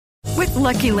With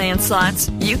Lucky Land Slots,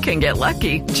 you can get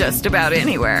lucky just about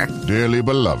anywhere. Dearly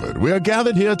beloved, we are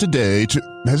gathered here today to...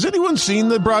 Has anyone seen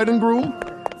the bride and groom?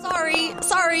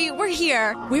 Sorry, we're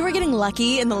here. We were getting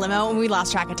lucky in the limo and we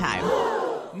lost track of time.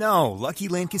 No, Lucky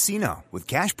Land Casino, with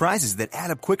cash prizes that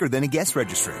add up quicker than a guest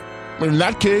registry. In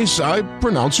that case, I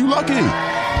pronounce you lucky.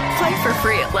 Play for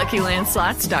free at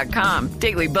LuckyLandSlots.com.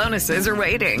 Daily bonuses are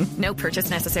waiting. No purchase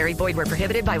necessary. Void where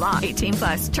prohibited by law.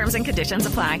 18+. Terms and conditions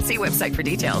apply. See website for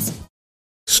details.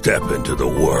 Step into the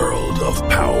world of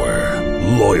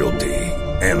power, loyalty,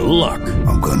 and luck.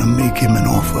 I'm gonna make him an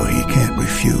offer he can't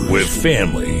refuse. With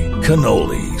family,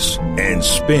 cannolis, and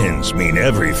spins mean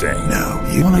everything. Now,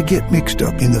 you wanna get mixed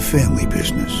up in the family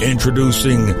business.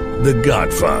 Introducing The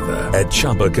Godfather at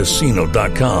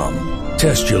ChumbaCasino.com.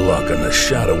 Test your luck in the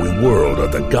shadowy world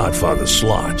of The Godfather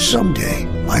slot. Someday,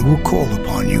 I will call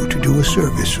upon you to do a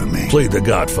service for me. Play The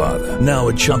Godfather, now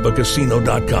at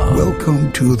ChumbaCasino.com.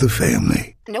 Welcome to the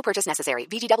family. No purchase necessary.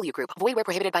 VGW Group. Void where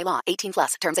prohibited by law.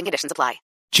 18+. Terms and conditions apply.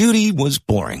 Judy was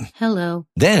boring. Hello.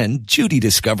 Then Judy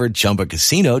discovered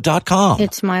ChumbaCasino.com.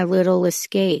 It's my little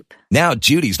escape. Now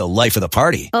Judy's the life of the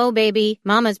party. Oh, baby,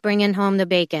 mama's bringing home the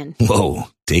bacon. Whoa,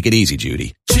 take it easy,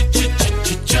 Judy.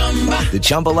 The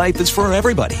Chumba life is for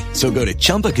everybody. So go to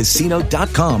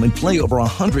ChumbaCasino.com and play over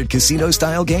 100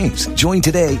 casino-style games. Join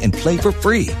today and play for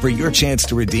free for your chance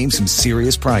to redeem some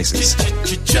serious prizes.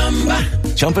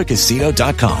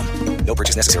 ChumbaCasino.com. No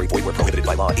purchase necessary. Void where prohibited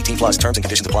by law. 18+. Terms and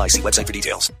conditions apply. See website for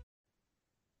details.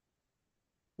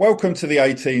 Welcome to the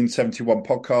 1871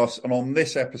 podcast. And on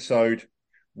this episode,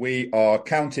 we are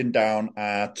counting down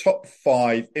our top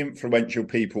 5 influential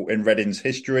people in Reading's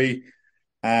history.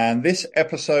 And this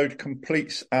episode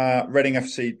completes our Reading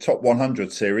FC Top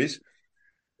 100 series.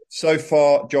 So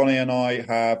far, Johnny and I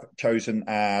have chosen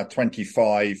our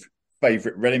 25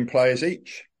 favourite Reading players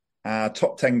each, our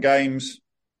top 10 games,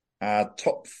 our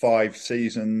top 5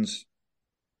 seasons,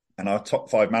 and our top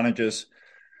 5 managers.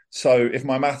 So if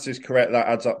my maths is correct, that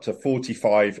adds up to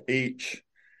 45 each.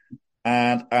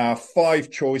 And our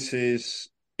 5 choices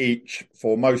each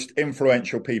for most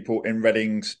influential people in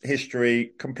Reading's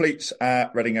history completes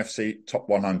our Reading FC Top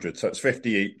 100. So it's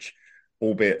 50 each,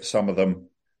 albeit some of them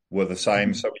were the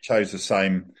same. So we chose the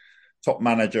same top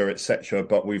manager, etc.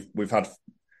 But we've had,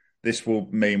 this will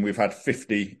mean we've had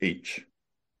 50 each,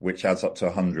 which adds up to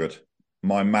 100.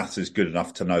 My maths is good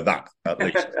enough to know that, at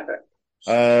least.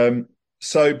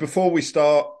 So before we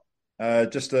start,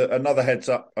 just another heads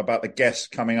up about the guests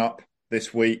coming up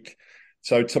this week.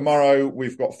 So tomorrow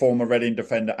we've got former Reading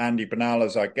defender Andy Bernal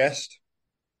as our guest.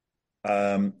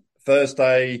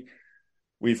 Thursday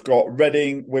we've got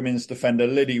Reading women's defender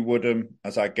Lily Woodham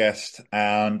as our guest.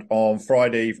 And on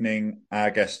Friday evening,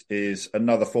 our guest is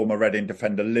another former Reading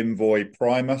defender, Linvoy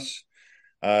Primus.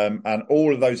 And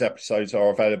all of those episodes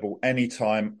are available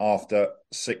anytime after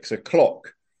 6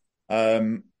 o'clock.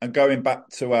 And going back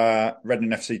to our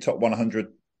Reading FC Top 100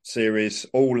 series,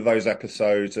 all of those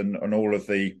episodes and all of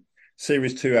the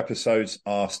Series 2 episodes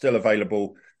are still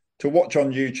available to watch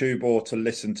on YouTube or to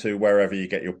listen to wherever you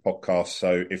get your podcasts.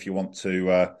 So if you want to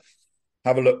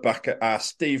have a look back at our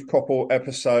Steve Coppell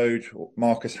episode,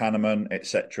 Marcus Hanneman,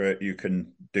 etc., you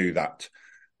can do that.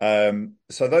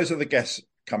 So those are the guests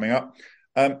coming up.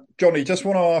 Johnny, just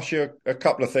want to ask you a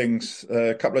couple of things,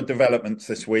 a couple of developments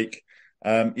this week.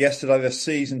 Yesterday, the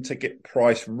season ticket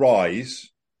price rise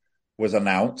was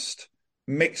announced.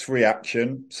 Mixed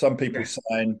reaction. Some people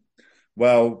saying,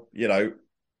 well, you know,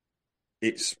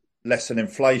 it's less than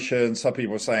inflation. Some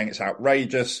people are saying it's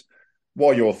outrageous.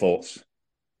 What are your thoughts?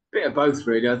 Bit of both,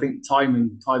 really. I think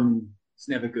timing is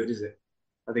never good, is it?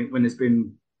 I think when there's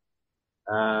been,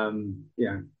 a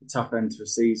tough end to a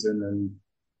season and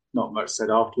not much said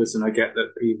afterwards, and I get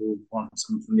that people want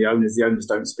something from the owners. The owners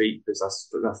don't speak because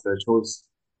that's their choice.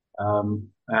 And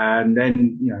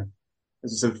then,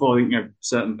 as I said before, I think,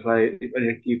 certain players,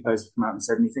 a few players have come out and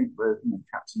said anything, but the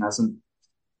captain hasn't.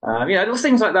 Those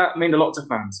things like that mean a lot to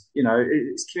fans.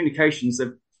 It's communications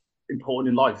are important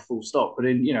in life, full stop. But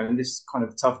in this kind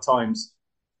of tough times,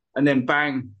 and then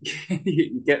bang,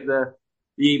 you get the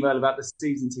email about the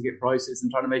season ticket prices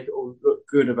and trying to make it all look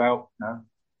good about, I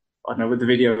don't know, with the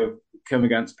video of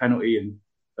Kermorgant's penalty and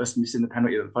us missing the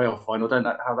penalty at the playoff final. I don't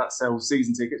know how that sells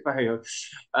season tickets, but hey,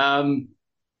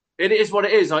 it is what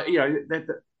it is. To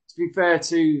be fair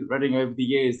to Reading over the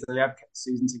years, they have kept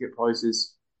season ticket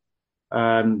prices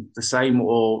the same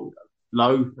or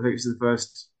low. I think this is the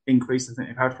first increase I think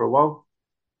they've had for a while.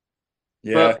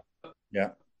 Yeah.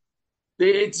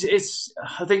 It's.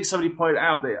 I think somebody pointed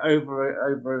out that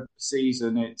over a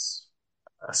season, it's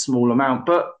a small amount.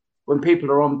 But when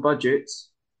people are on budgets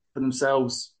for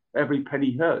themselves every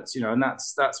penny hurts, and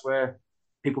that's where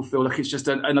people feel like it's just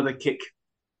another kick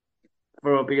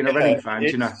for being a Reading fan,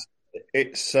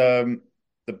 It's the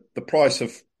price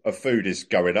of food is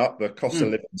going up, the cost of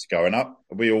living is going up.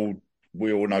 We all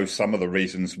know some of the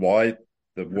reasons why,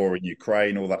 the war in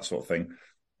Ukraine, all that sort of thing.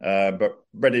 But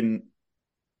Reading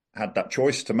had that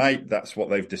choice to make. That's what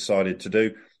they've decided to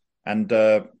do. And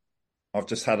I've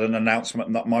just had an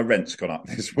announcement that my rent's gone up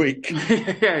this week.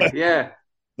 yeah.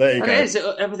 There you go. It is.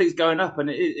 Everything's going up, and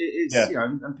it's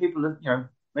and people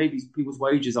are, maybe people's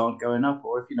wages aren't going up,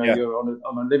 or if you're on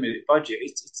a limited budget,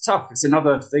 it's tough. It's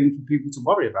another thing for people to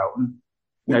worry about, and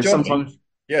Johnny, sometimes.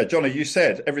 Yeah, Johnny, you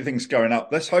said everything's going up.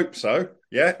 Let's hope so.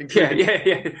 Yeah,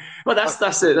 yeah. Well,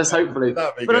 that's it. That's hopefully.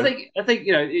 But good. I think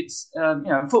it's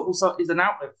football is an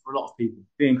outlet for a lot of people,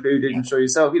 be included. I'm sure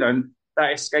yourself. And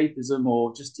that escapism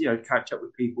or just catch up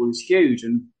with people is huge.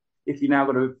 And if you now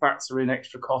got to factor in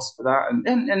extra costs for that, and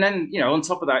then on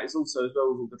top of that, it's also as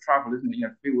well as all the travel, isn't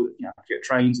it? People that get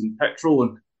trains and petrol,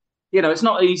 and it's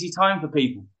not an easy time for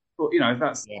people. But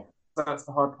that's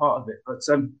the hard part of it. But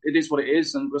it is what it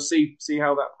is, and we'll see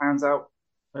how that pans out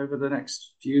over the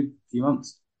next few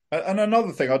months. And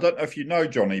another thing, I don't know if you know,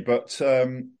 Johnny, but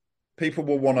people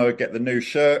will want to get the new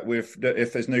shirt if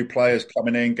there's new players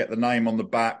coming in, get the name on the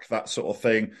back, that sort of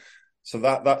thing. So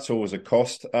that's always a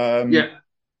cost.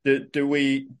 Do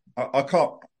we?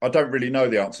 I don't really know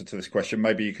the answer to this question.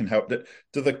 Maybe you can help.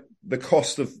 Do the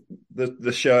cost of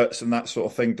the shirts and that sort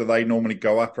of thing, do they normally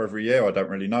go up every year? I don't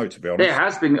really know, to be honest. It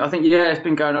has been. I think it's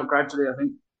been going up gradually. I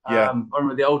think. I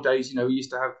remember the old days. We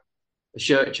used to have a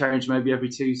shirt change maybe every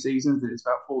 2 seasons, and it's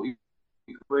about 40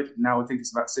 quid. Now I think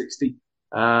it's about 60.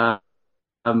 But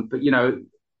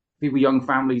people, young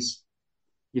families,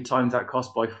 you times that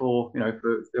cost by 4.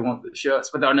 For they want the shirts.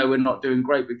 But I know we're not doing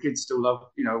great. But kids still love.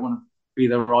 Want to be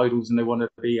their idols, and they want to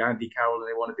be Andy Carroll, and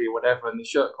they want to be whatever, and the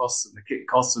shirt costs and the kit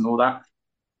costs and all that.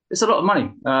 It's a lot of money.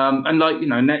 And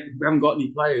we haven't got any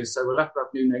players, so we'll have to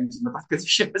have new names in the back of the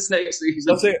shirts next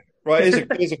season. Does it? Right,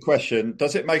 here's a question.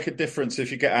 Does it make a difference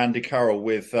if you get Andy Carroll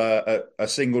with a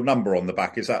single number on the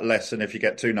back? Is that less than if you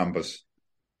get 2 numbers?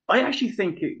 I actually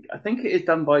think it is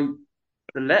done by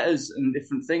the letters and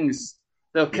different things.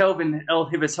 So Kelvin El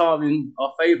Hibatarian,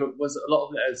 our favourite, was a lot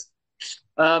of letters.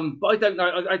 But I don't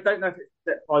know. I don't know if it's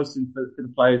set pricing for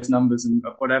the players' numbers and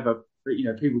whatever. But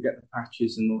people get the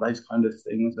patches and all those kind of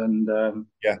things. And no,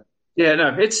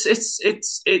 it's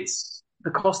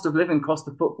the cost of living, cost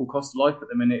of football, cost of life at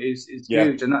the minute is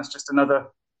huge, and that's just another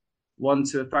one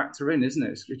to factor in, isn't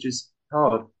it? Which is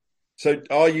hard. So,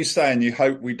 are you saying you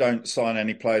hope we don't sign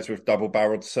any players with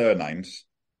double-barreled surnames?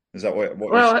 Is that what?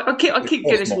 Well, I keep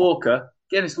Guinness Walker.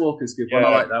 Guinness Walker's good one. I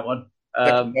like that one.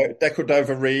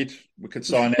 Decordova Reed, we could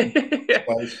sign him.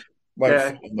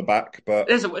 On the back, but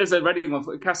there's a Reading one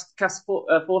for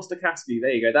Forster Cassidy.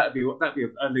 There you go. That'd be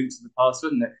a link to the past,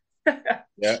 wouldn't it?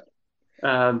 Yeah.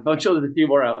 I'm sure there's a few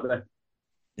more out there.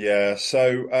 Yeah.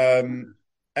 So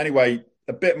anyway,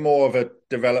 a bit more of a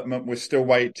development. We're still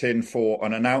waiting for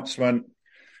an announcement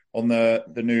on the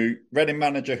new Reading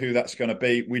manager, who that's going to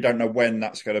be. We don't know when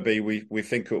that's going to be. We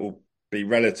think it will be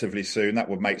relatively soon. That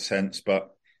would make sense,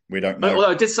 but we don't know. Well,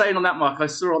 I did say on that, Mark, I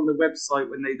saw on the website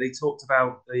when they talked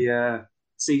about the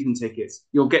season tickets,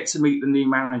 you'll get to meet the new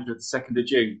manager the 2nd of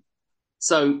June.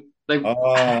 So they.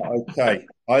 Okay.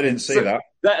 I didn't see that.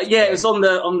 Yeah, it was on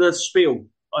the spiel.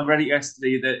 I read it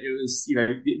yesterday that it was,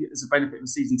 it's a benefit of a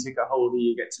season ticket holder.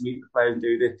 You get to meet the players and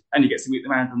do this, and you get to meet the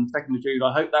manager on the 2nd of June.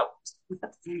 I hope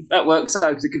that works out,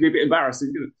 because it could be a bit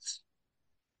embarrassing, couldn't it?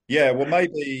 Yeah, well,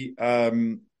 maybe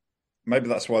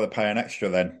that's why they're paying extra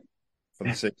then. For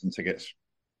the season tickets.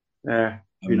 Yeah,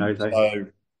 who knows? So,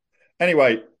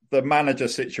 anyway, the manager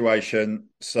situation.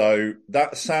 So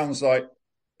that sounds like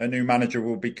a new manager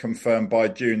will be confirmed by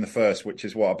June the 1st, which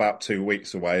is about 2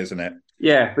 weeks away, isn't it?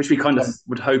 Yeah, which we kind of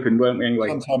would hope in, weren't we? Anyway,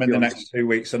 sometime in the next 2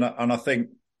 weeks, and I think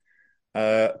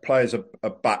players are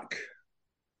back.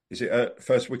 Is it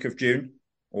first week of June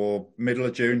or middle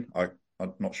of June?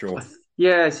 I'm not sure.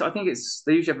 So I think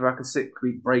they usually have like a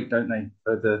 6-week break, don't they,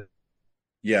 for the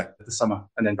summer,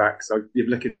 and then back. So you're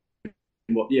looking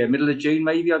middle of June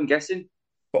maybe, I'm guessing.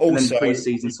 But also, and then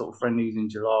pre-season sort of friendlies in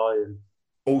July. And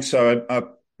also, a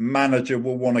manager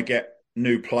will want to get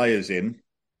new players in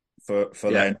for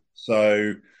then.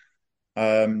 So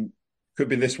could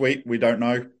be this week. We don't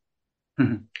know.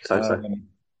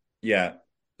 Yeah.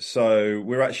 So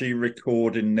we're actually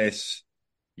recording this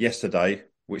yesterday,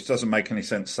 which doesn't make any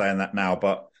sense saying that now,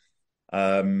 but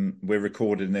we're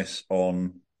recording this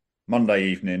on Monday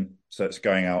evening, so it's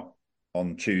going out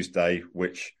on Tuesday,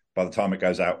 which by the time it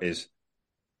goes out is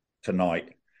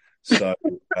tonight. So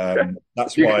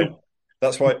that's why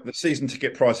That's why the season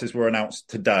ticket prices were announced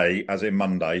today, as in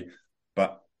Monday,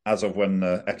 but as of when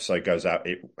the episode goes out,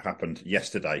 it happened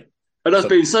yesterday. And I've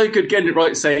been so good getting it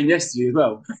right saying yesterday as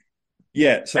well.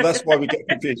 Yeah, so that's why we get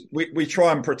confused. We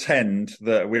try and pretend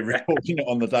that we're recording it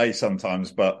on the day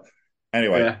sometimes, but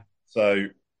anyway, so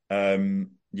there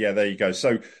you go.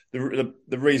 So the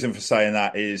reason for saying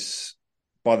that is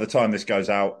by the time this goes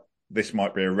out, this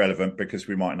might be irrelevant because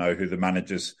we might know who the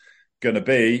manager's going to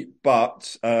be.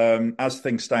 But as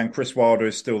things stand, Chris Wilder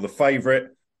is still the favourite.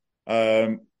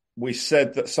 We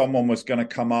said that someone was going to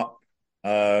come up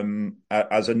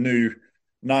as a new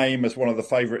name as one of the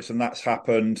favourites, and that's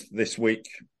happened this week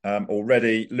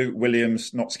already. Luke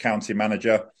Williams, Notts County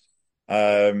manager,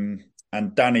 and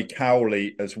Danny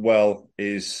Cowley as well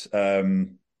is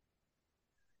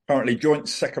currently joint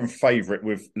second favourite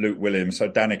with Luke Williams. So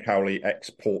Danny Cowley,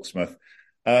 ex-Portsmouth.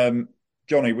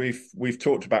 Johnny, we've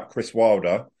talked about Chris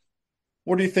Wilder.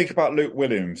 What do you think about Luke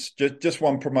Williams? Just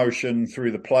one promotion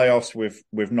through the playoffs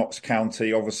with Notts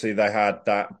County. Obviously, they had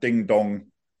that ding-dong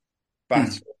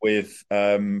battle with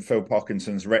Phil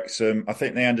Parkinson's Wrexham. I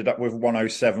think they ended up with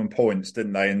 107 points,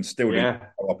 didn't they? And still didn't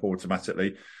go up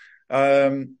automatically.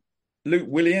 Luke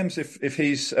Williams, if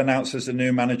he's announced as the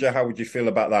new manager, how would you feel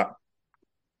about that?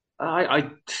 I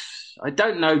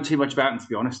don't know too much about him, to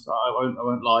be honest. I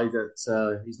won't lie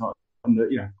that he's not.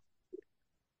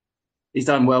 He's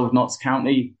done well with Notts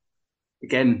County.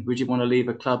 Again, would you want to leave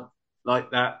a club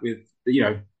like that with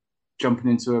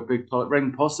jumping into a big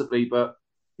ring? Possibly, but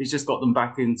he's just got them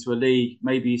back into a league.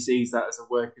 Maybe he sees that as a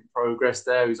work in progress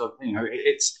there.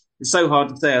 It's so hard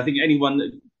to say. I think anyone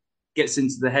that gets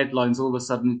into the headlines all of a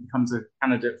sudden becomes a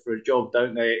candidate for a job,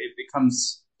 don't they? It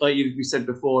becomes, like you said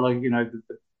before, the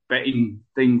betting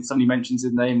thing. Somebody mentions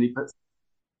his name and he puts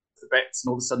the bets, and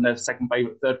all of a sudden they're second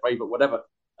favourite, third favourite, whatever.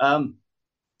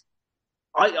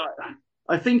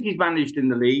 I think he's managed in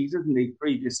the leagues, hasn't he,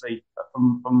 previously,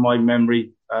 from my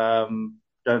memory. Don't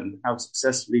know how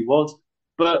successful he was.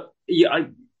 But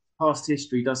past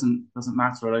history doesn't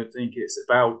matter. I don't think it's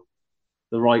about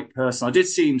the right person. I did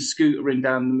see him scootering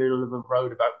down the middle of a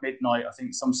road about midnight. I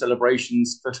think some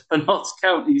celebrations for Notts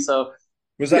County. So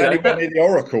was that anywhere near the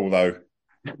Oracle though?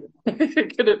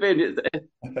 It could have been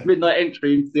midnight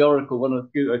entry into the Oracle on a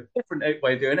scooter. Different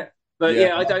way of doing it. But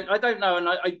I don't know, and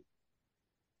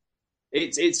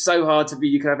it's so hard to be.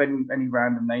 You could have any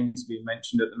random names being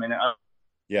mentioned at the minute.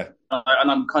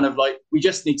 And I'm kind of like, it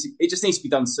just needs to be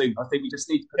done soon. I think we just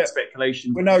need to put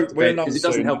speculation. We're not because it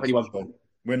doesn't help anyone.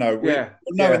 We'll know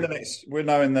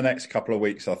in the next couple of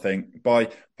weeks. I think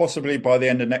possibly by the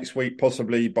end of next week,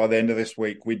 possibly by the end of this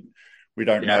week. We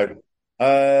don't know.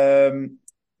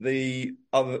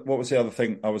 What was the other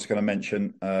thing I was going to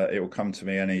mention? It will come to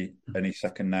me any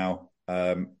second now.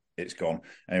 It's gone.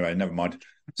 Anyway, never mind.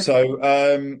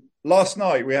 So last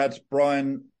night we had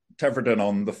Brian Teverden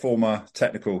on, the former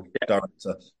technical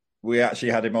director. We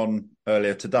actually had him on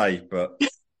earlier today, but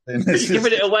you're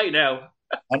giving it away now.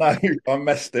 I know, I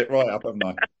messed it right up, haven't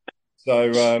I?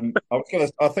 So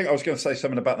I think I was going to say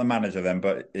something about the manager then,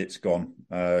 but it's gone.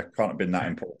 Can't have been that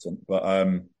important. But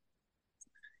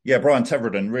Brian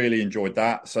Teverden, really enjoyed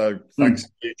that. So thanks to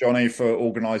you, Johnny, for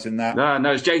organising that.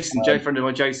 No, it's Jason. Friend of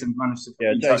mine, Jason, managed to put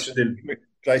in touch with him.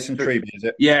 Jason Treby, is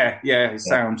it? Yeah,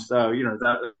 sound. So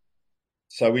that.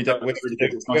 So we have to do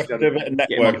a bit of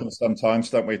networking sometimes,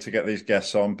 don't we, to get these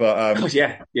guests on? But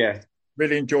yeah.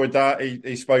 Really enjoyed that.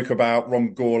 He spoke about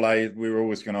Ron Gourlay. We were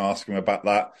always going to ask him about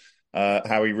that,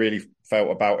 how he really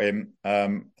felt about him,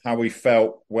 how he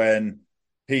felt when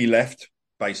he left,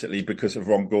 basically because of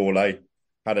Ron Gourlay.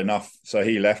 Had enough, so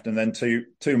he left, and then two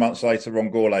months later, Ron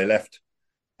Gourlay left,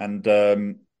 and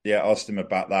asked him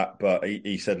about that, but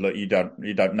he said, "Look, you don't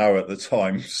know at the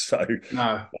time." So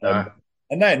no.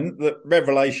 And then the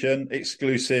revelation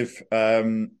exclusive,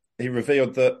 he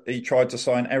revealed that he tried to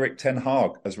sign Erik ten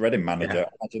Hag as Reading manager. Yeah.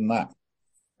 Imagine that.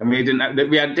 I mean,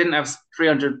 we didn't have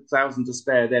 300,000 to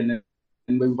spare then,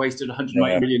 and we wasted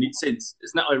 190 million since.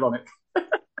 Isn't that ironic?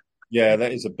 Yeah,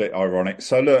 that is a bit ironic.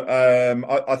 So look,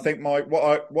 I think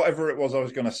whatever it was I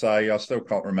was going to say, I still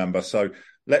can't remember. So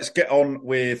let's get on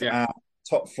with our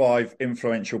top 5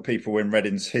 influential people in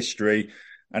Reading's history.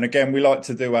 And again, we like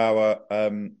to do our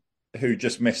who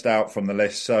just missed out from the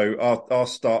list. So I'll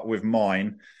start with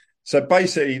mine. So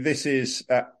basically, this is,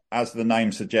 as the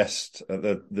name suggests,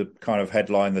 the kind of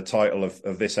headline, the title of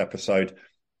this episode,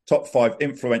 top 5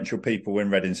 influential people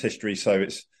in Reading's history. So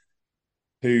it's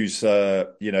who's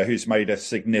made a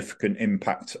significant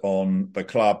impact on the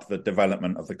club, the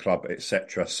development of the club,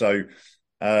 etc. So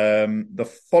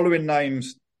the following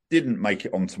names didn't make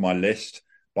it onto my list,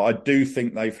 but I do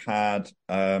think they've had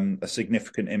a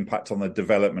significant impact on the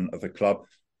development of the club.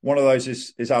 One of those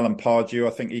is Alan Pardew. I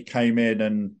think he came in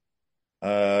and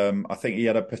I think he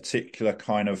had a particular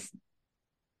kind of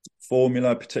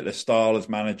formula, particular style as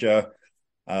manager.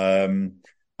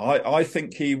 I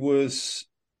think he was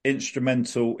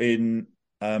instrumental in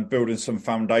building some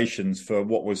foundations for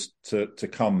what was to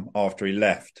come after he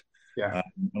left. Yeah,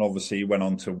 and obviously he went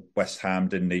on to West Ham,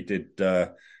 didn't he? Did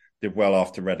well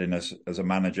after Reading as a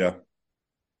manager.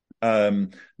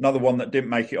 Another one that didn't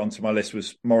make it onto my list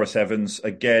was Maurice Evans.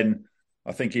 Again,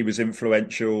 I think he was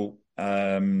influential.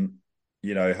 Had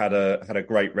a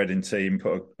great Reading team,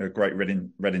 put a great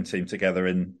Reading team together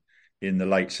in the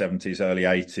late 70s, early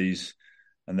 80s.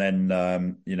 And then,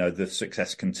 the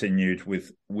success continued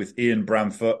with Ian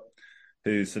Branfoot,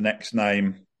 who's the next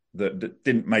name that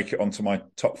didn't make it onto my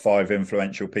top 5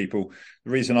 influential people.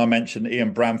 The reason I mentioned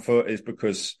Ian Branfoot is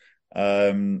because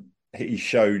he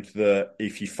showed that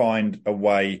if you find a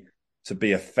way to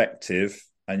be effective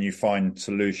and you find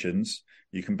solutions,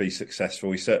 you can be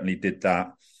successful. He certainly did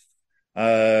that.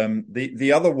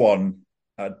 The other one,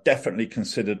 definitely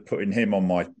considered putting him on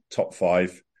my top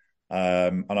 5.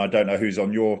 And I don't know who's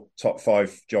on your top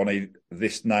 5, Johnny.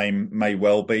 This name may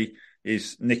well be,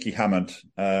 is Nicky Hammond.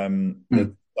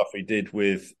 The stuff he did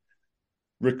with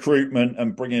recruitment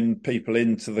and bringing people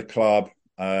into the club.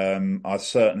 I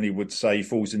certainly would say he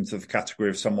falls into the category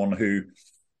of someone who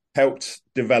helped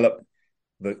develop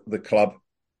the club.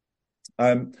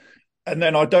 And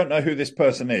then I don't know who this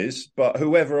person is, but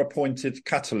whoever appointed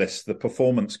Catalyst, the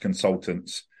performance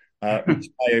consultants, which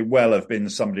may well have been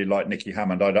somebody like Nicky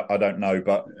Hammond. I don't know,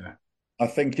 but I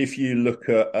think if you look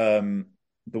at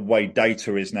the way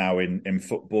data is now in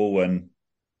football, and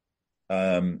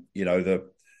the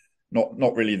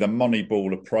not really the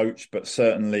Moneyball approach, but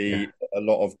certainly a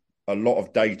lot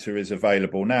of data is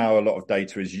available now. A lot of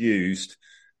data is used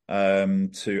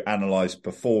to analyse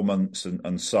performance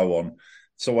and so on.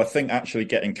 So I think actually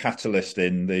getting Catalyst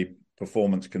in, the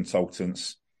performance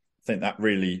consultants, I think that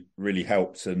really, really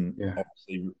helped. And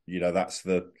obviously, that's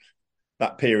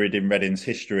that period in Reading's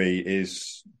history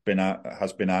has been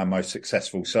our most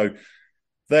successful. So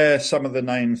they're some of the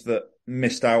names that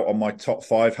missed out on my top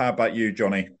 5. How about you,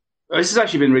 Johnny? This has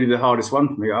actually been really the hardest one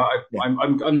for me.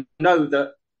 I know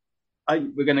that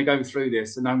we're going to go through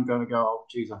this, and I'm going to go, oh,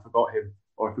 geez, I forgot him,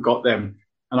 or I forgot them.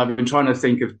 And I've been trying to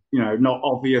think of, not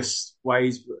obvious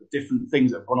ways, but different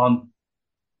things that have gone on.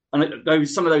 And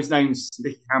some of those names,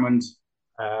 Nicky Hammond,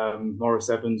 Maurice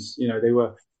Evans, they were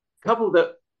a couple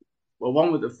that, well,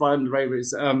 one with the fly under the radar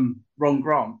is Ron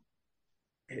Grant.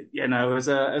 As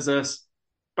a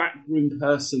backroom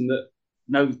person that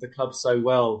knows the club so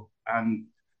well and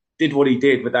did what he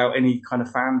did without any kind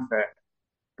of fanfare.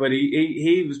 But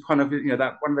he was kind of,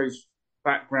 that one of those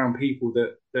background people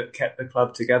that kept the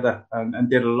club together and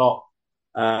did a lot.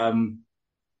 I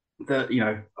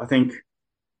think,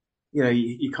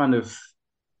 you kind of,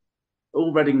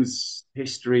 all Reading's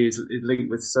history is linked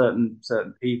with certain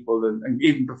people. And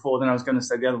even before then, I was going to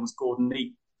say the other one was Gordon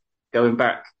Neate, going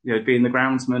back, being the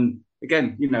groundsman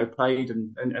again, played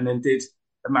and then did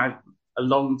a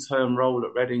long-term role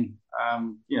at Reading.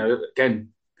 Again,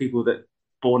 people that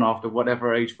born after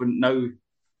whatever age wouldn't know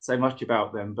so much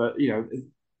about them, but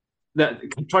that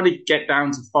trying to get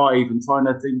down to 5 and trying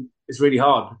to think is really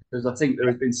hard, because I think there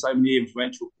has been so many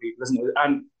influential people, isn't it?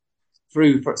 And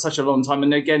through for such a long time,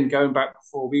 and again, going back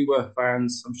before we were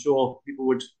fans, I'm sure people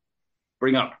would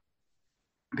bring up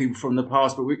people from the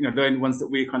past, but the only ones that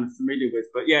we're kind of familiar with.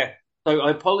 But so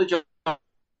I apologise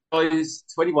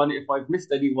to anyone if I've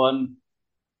missed anyone.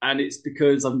 And it's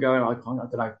because I'm going, I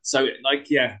don't know. So,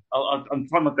 I'm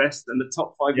trying my best, and the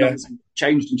top 5 numbers have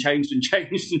changed.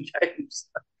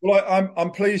 Well,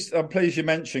 I'm pleased you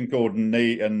mentioned Gordon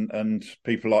Neate and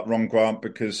people like Ron Grant,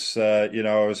 because I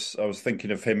was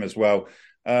thinking of him as well.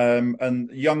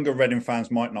 And younger Reading fans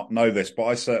might not know this, but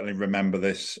I certainly remember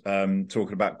this.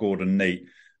 Talking about Gordon Neate,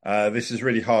 this is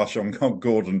really harsh on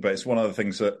Gordon, but it's one of the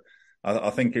things that I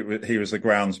think he was the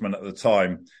groundsman at the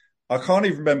time. I can't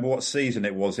even remember what season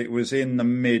it was. It was in the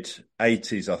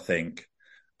mid-80s, I think.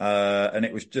 And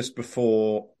it was just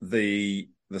before the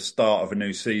start of a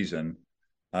new season.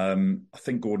 I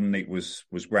think Gordon Neate was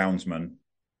groundsman.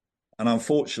 And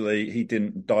unfortunately, he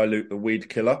didn't dilute the weed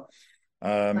killer.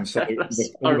 I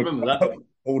remember that.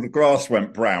 All the grass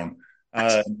went brown.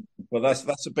 But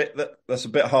that's a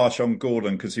bit harsh on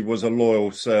Gordon, because he was a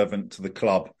loyal servant to the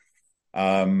club.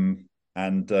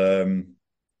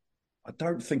 I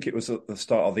don't think it was at the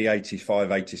start of the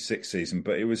 85-86 season,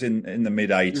 but it was in the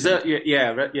mid-80s.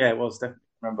 It was, definitely.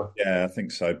 Remember? Yeah, I think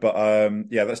so. But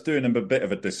that's doing him a bit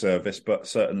of a disservice, but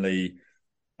certainly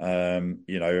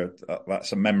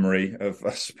That's a memory of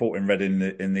us supporting Reading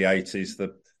in the 80s.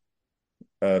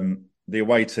 The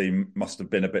away team must have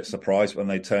been a bit surprised when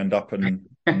they turned up and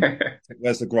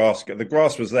where's the grass? The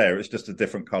grass was there. It's just a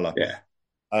different colour. Yeah.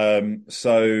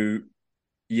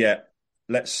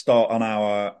 Let's start on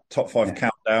our top 5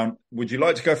 countdown. Would you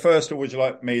like to go first, or would you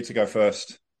like me to go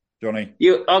first, Johnny?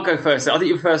 I'll go first. I think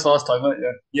you were first last time, weren't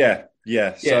you?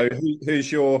 Yeah. So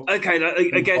who's your... Okay,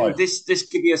 again, this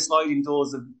could be a sliding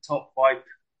doors of top 5.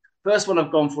 First one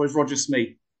I've gone for is Roger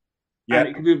Smee. Yeah. And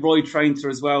it could be Roy Traynter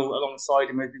as well, alongside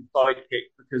him as his sidekick,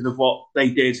 because of what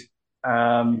they did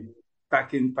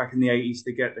back in the 80s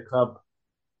to get the club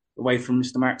away from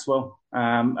Mr. Maxwell.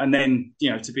 And then,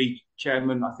 to be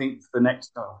chairman, I think, for the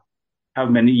next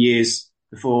however many years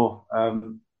before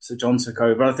Sir John took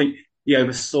over. I think he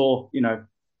oversaw, a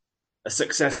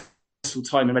successful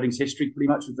time in Reading's history, pretty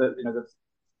much, with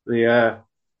the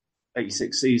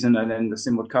 86 season and then the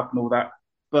Simwood Cup and all that.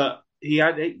 But he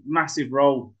had a massive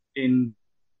role in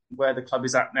where the club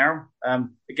is at now.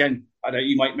 Again, I don't know,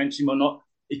 you might mention him or not.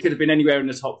 He could have been anywhere in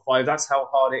the top 5. That's how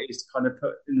hard it is to kind of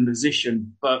put in the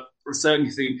position. But I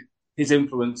certainly think his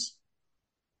influence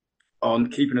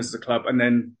on keeping us as a club and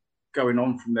then going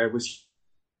on from there was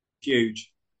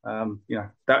huge. That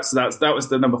was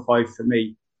the number 5 for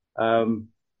me.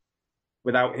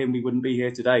 Without him, we wouldn't be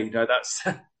here today. That's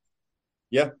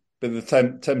been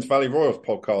the Thames Valley Royals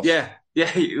podcast. Yeah.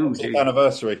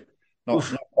 Anniversary. Not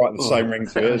quite the same ring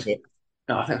to it, is it?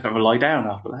 No, I think I'm going to lie down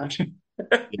after that.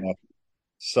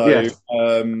 So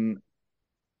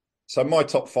my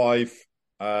top 5,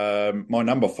 my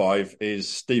number 5 is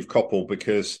Steve Coppell,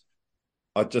 because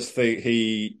I just think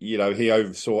he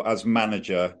oversaw as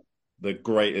manager the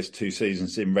greatest 2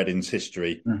 seasons in Reading's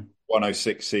history.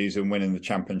 106 season, winning the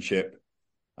championship,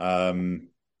 and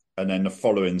then the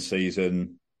following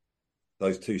season,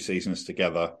 those 2 seasons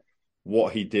together.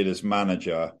 What he did as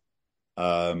manager,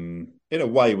 in a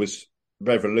way, was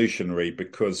revolutionary,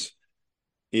 because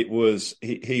it was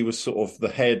he was sort of the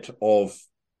head of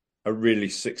a really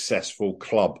successful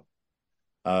club,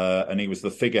 and he was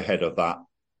the figurehead of that.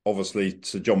 Obviously,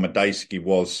 Sir John Madejski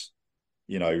was,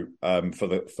 for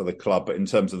the club, but in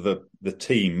terms of the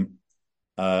team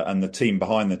and the team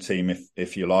behind the team,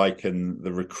 if you like, and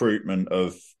the recruitment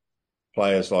of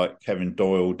players like Kevin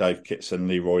Doyle, Dave Kitson,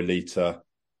 Leroy Lita,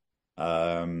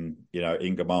 Ingemarson,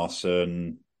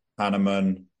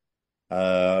 Hanneman.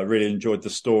 I really enjoyed the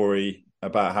story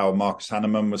about how Marcus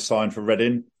Hanneman was signed for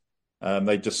Reading.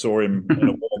 They just saw him in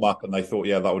a warm-up and they thought,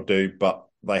 that would do. But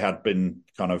they had been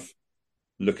kind of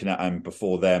looking at him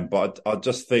before then. But I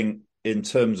just think in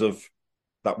terms of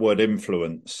that word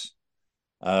influence,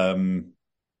 he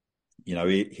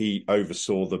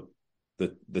oversaw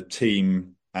the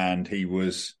team, and he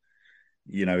was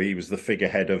the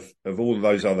figurehead of all of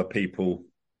those other people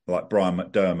like Brian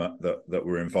McDermott that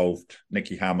were involved,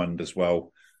 Nicky Hammond as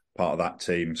well, part of that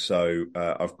team. So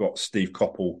I've got Steve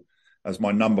Coppell as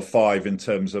my number 5 in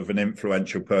terms of an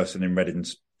influential person in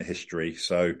Reading's history.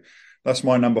 So that's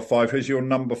my number 5. Who's your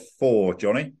number 4,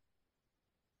 Johnny?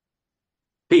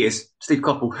 He is Steve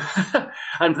Coppell.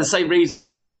 And for the same reason,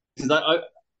 for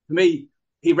me,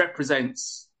 he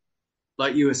represents,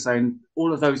 like you were saying,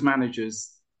 all of those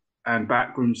managers and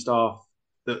backroom staff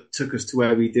that took us to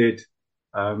where we did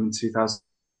in 2005-06.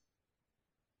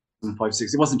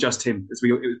 It wasn't just him. It was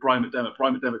Brian McDermott.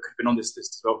 Brian McDermott could have been on this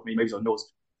list as well for me. Maybe he's on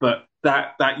yours. But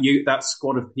that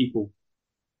squad of people,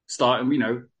 starting,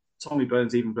 Tommy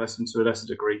Burns even blessed him to a lesser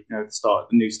degree, to start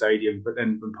the new stadium. But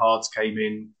then when Pards came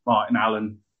in, Martin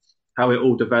Allen, how it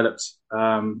all developed,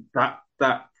 that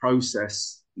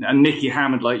process. And Nicky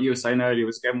Hammond, like you were saying earlier,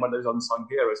 was again one of those unsung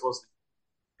heroes, wasn't it?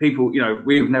 People,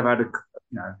 we've never had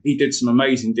he did some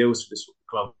amazing deals for this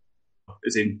club,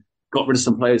 as in got rid of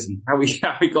some players, and how he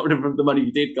got rid of the money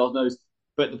he did, God knows.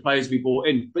 But the players we brought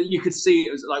in, but you could see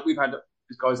it was like we've had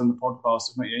guys on the podcast.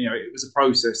 It was a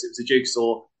process. It was a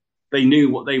jigsaw. They knew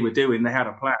what they were doing. They had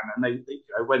a plan, and they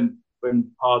when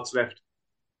Pards left,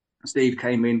 Steve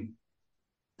came in,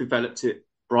 developed it.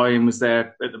 Brian was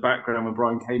there at the background when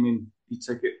Brian came in. He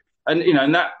took it,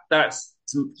 and that's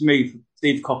to me,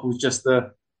 Steve Coppell's just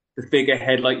the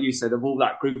figurehead, like you said, of all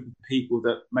that group of people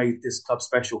that made this club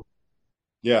special.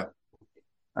 Yeah,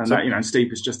 and Steve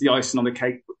was just the icing on the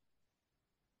cake.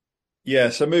 Yeah,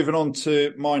 so moving on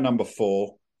to my number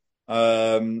 4,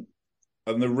 and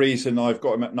the reason I've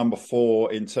got him at number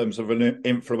 4 in terms of an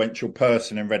influential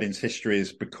person in Reading's history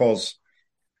is because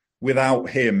without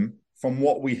him, from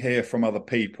what we hear from other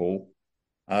people,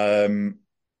 it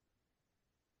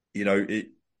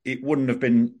wouldn't have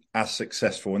been as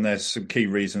successful, and there's some key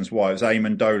reasons why. It was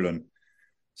Eamon Dolan.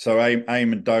 So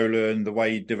Eamon Dolan, the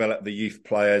way he developed the youth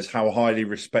players, how highly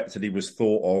respected he was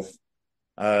thought of.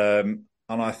 And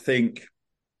I think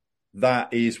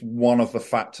that is one of the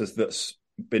factors that's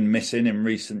been missing in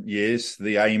recent years,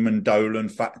 the Eamon Dolan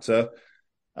factor.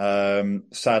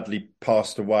 Sadly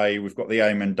passed away. We've got the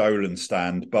Eamon Dolan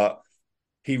stand, but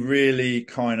he really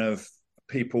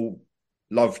people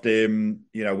loved him.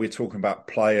 You know, we're talking about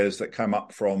players that came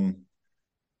up from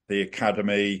the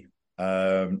academy.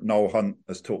 Noel Hunt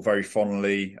has talked very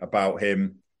fondly about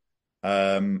him.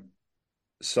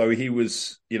 So he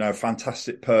was, a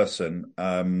fantastic person,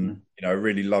 a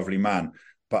really lovely man.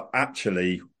 But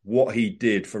actually, what he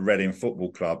did for Reading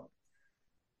Football Club,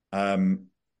 I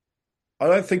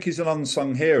don't think he's an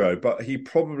unsung hero, but he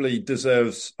probably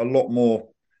deserves a lot more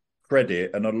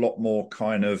credit and a lot more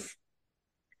kind of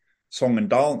song and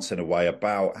dance in a way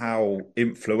about how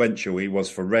influential he was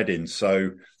for Reading.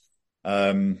 So,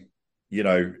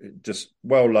 just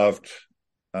well loved,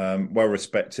 well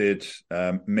respected,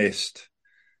 missed.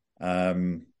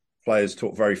 Players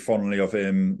talk very fondly of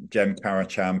him, Jem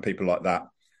Karachan, people like that.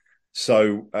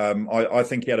 So I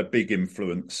think he had a big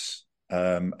influence,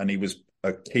 and he was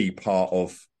a key part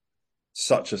of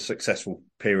such a successful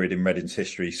period in Reading's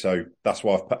history. So that's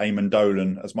why I've put Eamon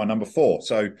Dolan as my number 4.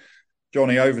 So,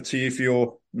 Johnny, over to you for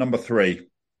your number 3.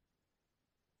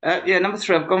 Number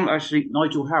 3, I've gone actually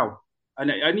Nigel Howe. And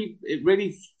it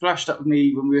really flashed up with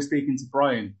me when we were speaking to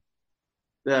Brian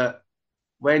that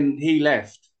when he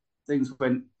left, things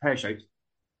went pear-shaped.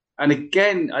 And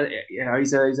again,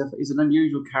 he's an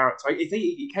unusual character.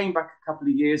 He came back a couple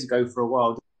of years ago for a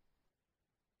while,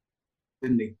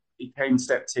 didn't he? He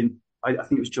stepped in, I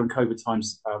think it was during COVID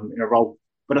times, in a role.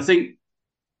 But I think,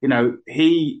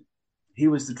 he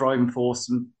was the driving force,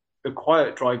 and the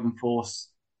quiet driving force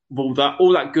of all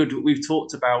that good that we've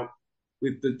talked about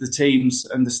with the teams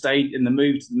and the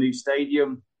move to the new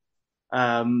stadium.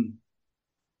 And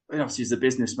obviously he's a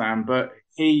businessman, but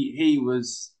he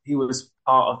was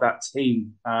part of that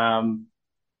team. I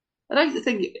don't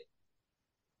think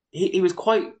he was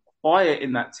quite quiet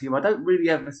in that team. I don't really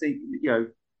ever think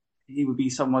he would be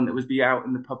someone that would be out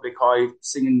in the public eye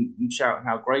singing and shouting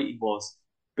how great he was.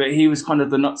 But he was kind of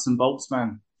the nuts and bolts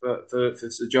man for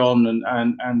Sir John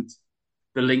and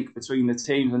the link between the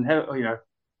teams. And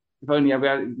if only we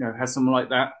had someone like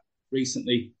that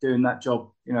recently doing that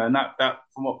job, and that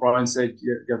from what Brian said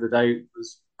the other day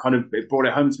was kind of, it brought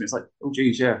it home to me. It's like, oh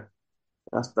geez, yeah,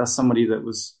 that's somebody that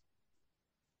was.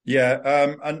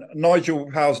 Yeah, and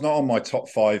Nigel Howe's not on my top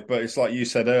 5, but it's like you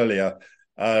said earlier,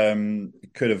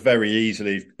 could have very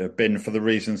easily been for the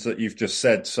reasons that you've just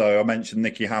said. So I mentioned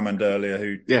Nicky Hammond earlier,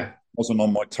 who wasn't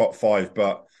on my top 5,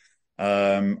 but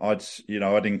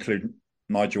I'd include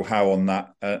Nigel Howe on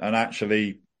that. And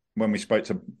actually, when we spoke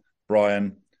to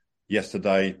Brian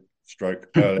yesterday,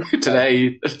 earlier,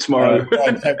 today, tomorrow,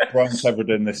 Brian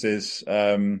Teveridden, this is,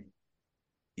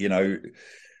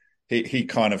 he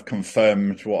kind of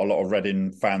confirmed what a lot of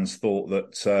Reading fans thought,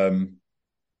 that,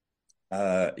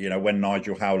 when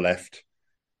Nigel Howe left,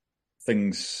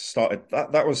 things started,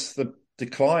 that was the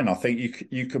decline. I think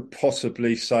you could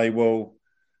possibly say, well,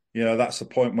 that's the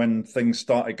point when things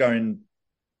started going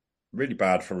really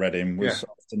bad for Reading, was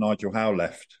after Nigel Howe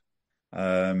left.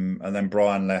 And then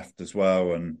Brian left as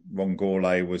well, and Ron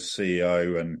Gourlay was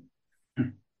CEO, and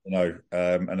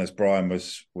and as Brian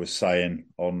was saying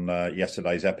on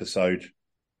yesterday's episode,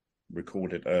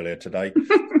 recorded earlier today,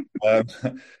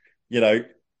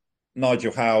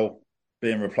 Nigel Howe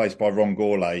being replaced by Ron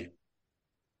Gourlay,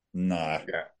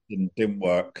 didn't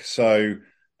work. So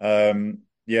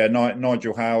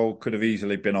Nigel Howe could have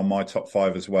easily been on my top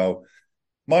 5 as well.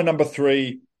 My number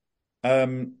 3,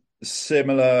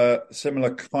 similar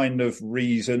kind of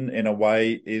reason in a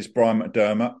way, is Brian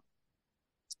McDermott.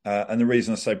 And the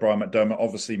reason I say Brian McDermott,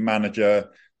 obviously manager,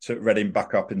 took Reading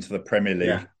back up into the Premier League.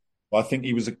 Yeah. I think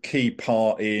he was a key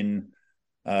part in,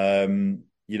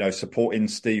 supporting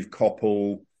Steve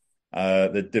Coppell,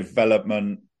 the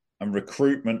development and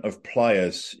recruitment of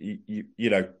players.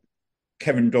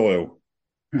 Kevin Doyle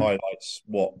highlights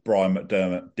what Brian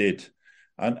McDermott did.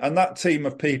 And that team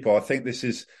of people, I think this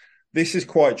is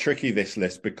quite tricky, this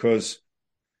list, because,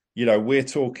 we're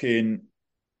talking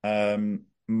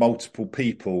multiple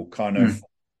people kind of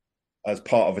as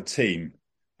part of a team.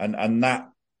 And that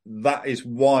is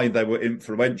why they were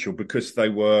influential, because they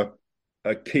were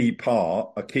a key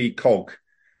cog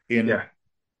in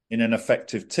an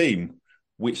effective team,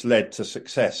 which led to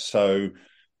success. So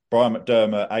Brian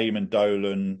McDermott, Eamon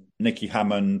Dolan, Nicky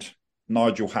Hammond,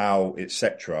 Nigel Howe,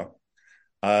 etc.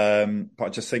 But I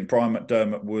just think Brian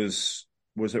McDermott was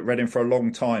at Reading for a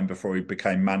long time before he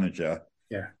became manager.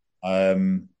 Yeah.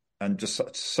 and just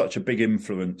such a big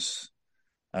influence.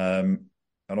 And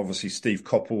obviously Steve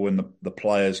Coppell and the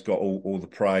players got all the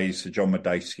praise, Sir John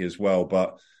Madejski as well.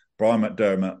 But Brian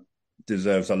McDermott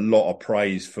deserves a lot of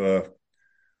praise for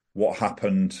what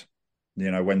happened,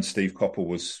 when Steve Coppell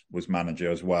was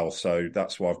manager as well. So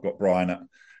that's why I've got Brian at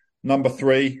number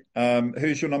 3.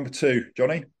 Who's your number 2,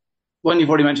 Johnny? One you've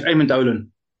already mentioned, Eamon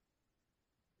Dolan.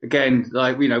 Again,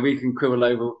 we can quibble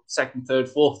over 2nd,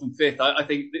 3rd, 4th, and 5th. I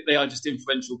think they are just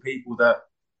influential people that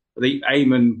the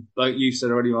Eamon, like you said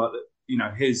already, Mark, that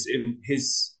his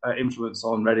influence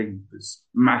on Reading was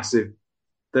massive.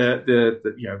 The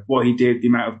what he did, the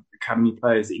amount of academy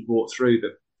players that he brought through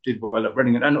that did well at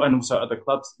Reading, and also other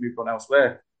clubs that moved on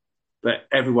elsewhere. But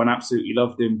everyone absolutely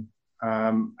loved him,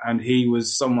 and he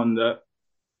was someone that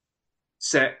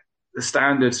set the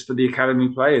standards for the academy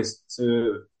players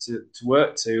to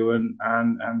work to,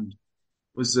 and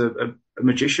was a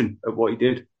magician at what he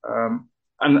did.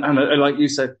 And like you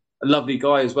said, a lovely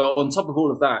guy as well. On top of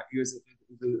all of that, he was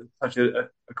such a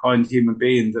kind human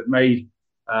being that made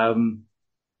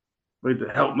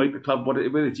helped make the club what it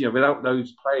is. Without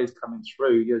those players coming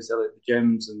through, the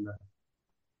Gems and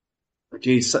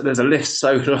there's a list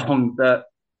so long that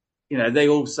they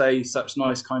all say such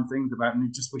nice, kind things about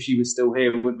him. Just wish he was still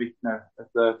here, wouldn't we?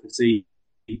 To see.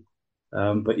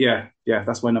 But yeah,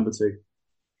 that's my number 2.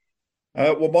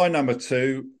 Well, my number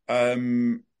 2,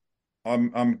 I'm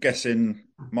guessing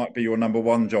might be your number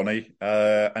 1, Johnny,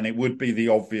 and it would be the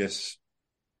obvious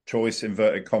choice,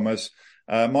 inverted commas.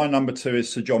 My number 2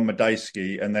 is Sir John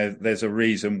Madejski, and there's a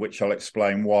reason which I'll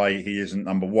explain why he isn't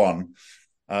number 1.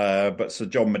 But Sir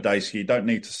John Madejski, you don't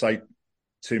need to say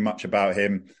too much about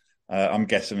him. I'm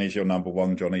guessing he's your number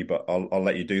 1, Johnny, but I'll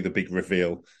let you do the big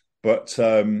reveal. But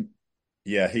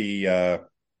he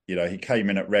came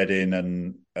in at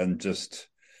Reading and just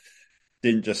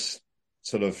didn't just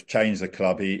sort of change the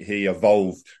club. He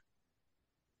evolved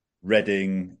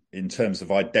Reading in terms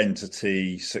of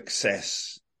identity,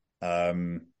 success.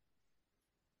 What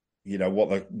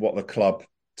the club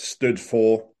stood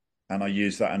for, and I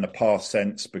use that in the past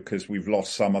sense because we've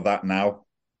lost some of that now.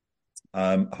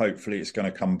 Hopefully it's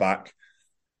going to come back,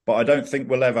 but I don't think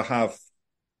we'll ever have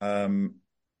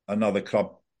another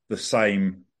club the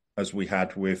same as we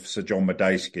had with Sir John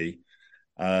Madejski.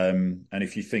 And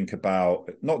if you think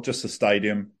about not just the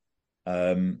stadium,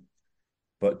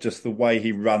 but just the way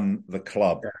he ran the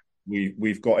club,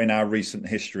 we've got in our recent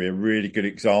history a really good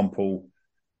example.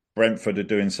 Brentford are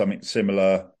doing something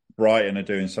similar. Brighton are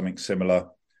doing something similar.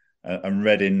 And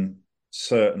Reading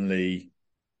certainly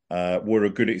were a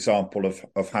good example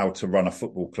of how to run a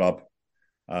football club.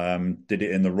 Did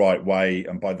it in the right way.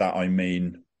 And by that, I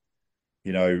mean,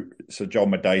 Sir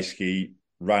John Madejski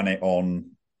ran it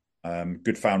on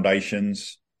good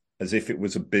foundations as if it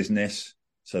was a business.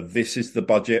 So this is the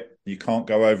budget. You can't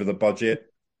go over the budget.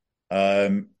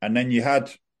 And then you had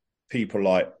people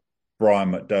like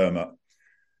Brian McDermott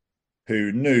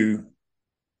who knew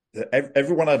that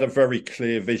everyone had a very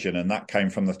clear vision, and that came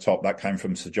from the top. That came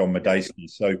from Sir John Madejski.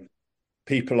 So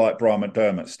people like Brian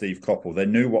McDermott, Steve Coppell, they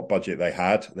knew what budget they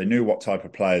had. They knew what type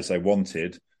of players they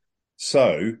wanted.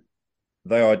 So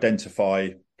they identify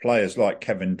players like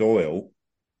Kevin Doyle,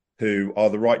 who are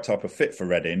the right type of fit for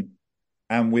Reading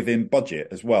and within budget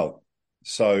as well.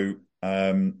 So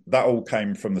that all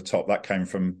came from the top. That came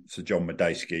from Sir John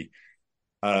Madejski.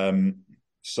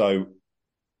 So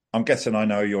I'm guessing I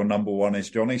know your number 1 is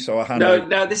Johnny. So I hand over.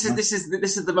 No. This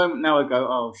is the moment. Now I go.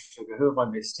 Oh sugar, who have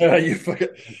I missed? You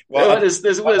forget. Well,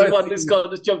 there's one that's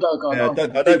jumped out.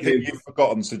 I don't think you've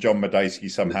forgotten Sir John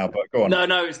Madejski somehow. But go on.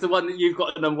 No, it's the one that you've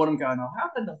got number 1. I'm going. Oh, how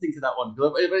did I think of that one?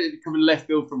 It coming left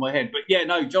field from my head. But yeah,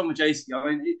 no, John Madejski. I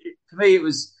mean, for me,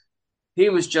 he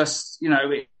was just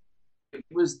it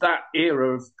was that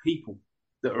era of people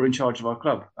that are in charge of our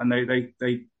club, and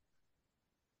they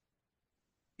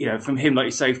from him, like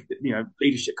you say,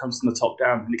 leadership comes from the top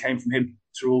down, and it came from him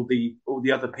through all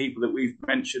the other people that we've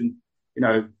mentioned,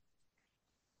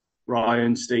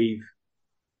 Ryan, Steve,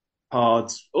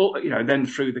 Pards, then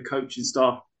through the coaching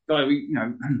staff,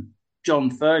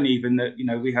 John Fern, even that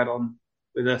we had on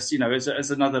with us, as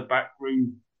another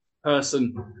backroom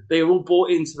person. They were all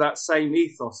bought into that same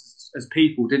ethos as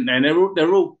people, didn't they? And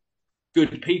they're all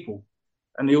good people.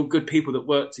 And they're all good people that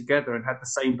worked together and had the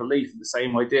same belief and the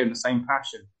same idea and the same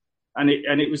passion. And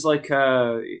it was like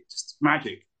just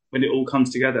magic when it all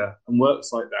comes together and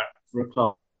works like that for a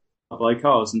club like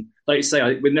ours. And like you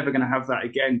say, we're never going to have that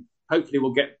again. Hopefully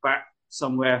we'll get back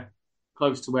somewhere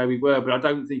close to where we were, but I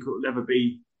don't think it will ever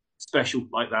be special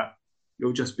like that.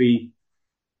 It'll just be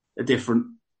a different.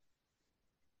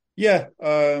 Yeah.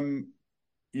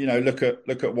 look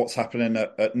at what's happening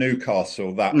at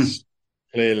Newcastle. That's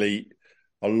clearly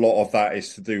a lot of that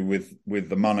is to do with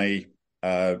the money.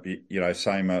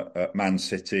 Same at Man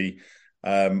City.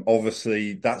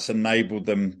 Obviously, that's enabled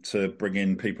them to bring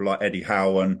in people like Eddie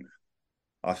Howe, and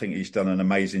I think he's done an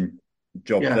amazing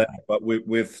job there. But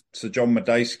with Sir John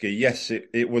Madejski, yes,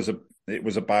 it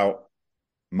was about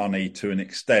money to an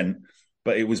extent,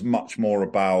 but it was much more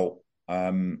about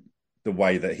the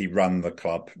way that he ran the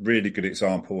club. Really good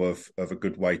example of a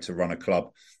good way to run a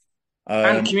club.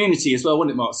 And community as well,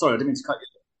 wasn't it, Mark? Sorry, I didn't mean to cut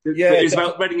you. Yeah, it was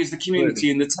about Reading as the community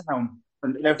in the town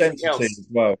and everything else as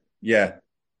well. Yeah,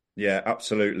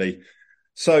 absolutely.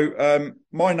 So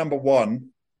my number one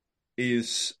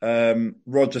is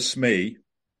Roger Smee.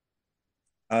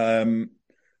 And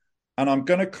I'm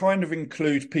going to kind of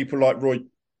include people like Roy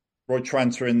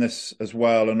Tranter in this as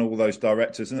well, and all those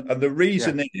directors. And the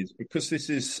reason is because this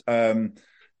is a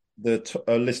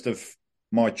list of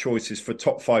my choices for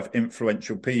top 5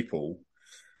 influential people.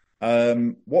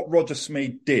 What Roger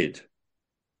Smee did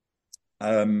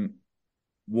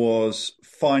was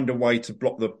find a way to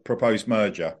block the proposed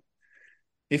merger.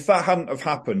 If that hadn't have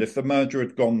happened, if the merger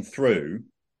had gone through,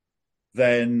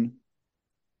 then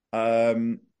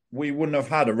we wouldn't have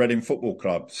had a Reading Football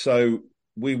Club. So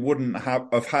we wouldn't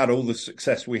have had all the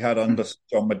success we had under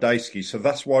John Madejski. So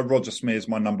that's why Roger Smee is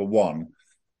my number one.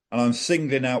 And I'm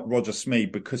singling out Roger Smee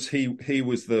because he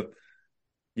was the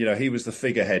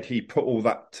figurehead. He put all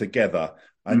that together.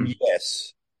 And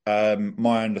yes,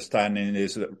 my understanding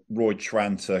is that Roy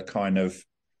Tranter kind of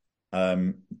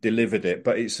delivered it,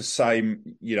 but it's the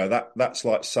same, that's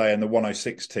like saying the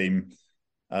 106 team,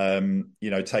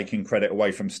 taking credit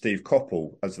away from Steve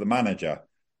Coppell as the manager.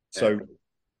 So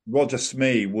Roger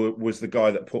Smee was the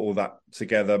guy that put all that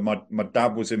together. My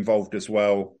dad was involved as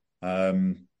well.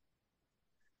 Brian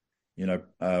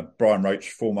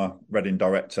Roach, former Reading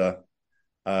director.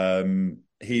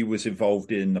 He was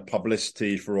involved in the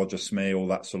publicity for Roger Smee, all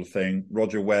that sort of thing.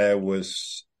 Roger Ware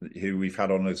was who we've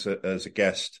had on as a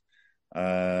guest,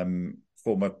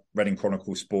 former Reading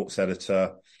Chronicle sports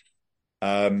editor.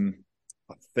 I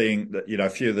think that, a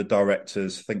few of the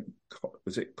directors,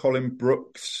 was it Colin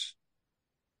Brooks?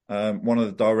 One of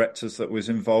the directors that was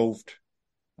involved.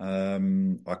 I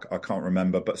can't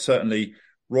remember, but certainly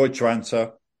Roy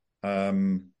Tranter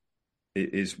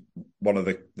is one of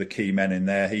the key men in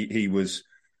there.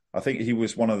 I think he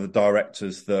was one of the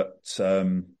directors that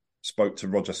spoke to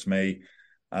Roger Smee.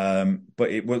 But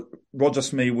Roger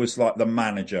Smee was like the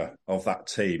manager of that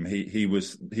team. He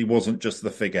wasn't just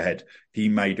the figurehead. He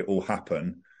made it all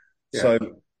happen. Yeah. So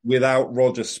without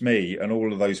Roger Smee and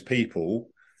all of those people,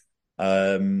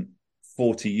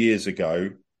 40 years ago,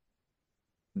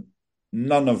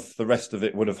 none of the rest of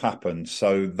it would have happened.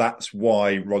 So that's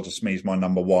why Roger Smee is my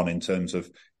number one in terms of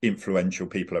influential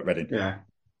people at Reading. Yeah.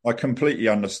 I completely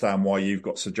understand why you've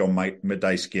got Sir John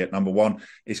Madejski at number one.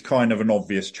 It's kind of an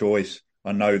obvious choice.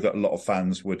 I know that a lot of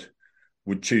fans would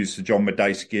choose Sir John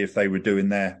Madejski if they were doing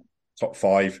their top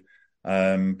 5.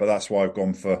 But that's why I've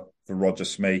gone for Roger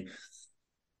Smee.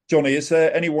 Johnny, is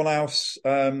there anyone else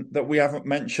that we haven't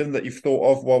mentioned that you've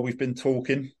thought of while we've been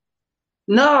talking?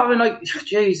 No, I mean, as I'm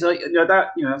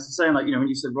saying, when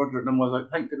you said Roger at number 1, I was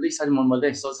like, thank God, at least had him on my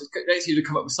list. I was expecting you to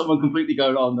come up with someone completely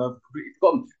going on. I've completely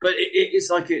forgotten. But it's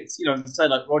like, as I say,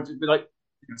 like Roger,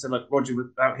 Roger,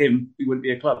 without him, we wouldn't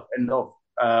be a club. End of.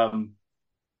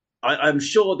 I'm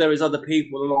sure there is other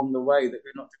people along the way that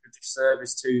we're not doing a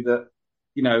disservice to that,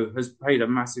 has played a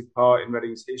massive part in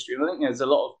Reading's history. And I think there's a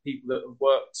lot of people that have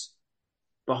worked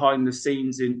behind the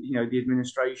scenes in, the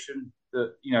administration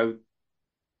that,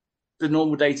 the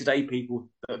normal day-to-day people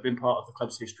that have been part of the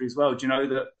club's history as well. Do you know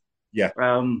that? Yeah.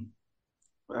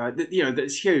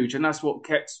 That's huge. And that's what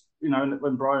kept,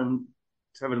 when Brian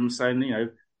Teverden was saying,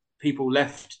 people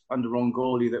left under Ron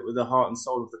Gourley that were the heart and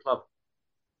soul of the club.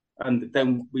 And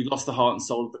then we lost the heart and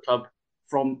soul of the club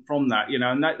from that,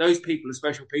 and those people are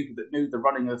special people that knew the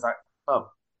running of that club.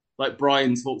 Like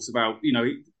Brian talks about,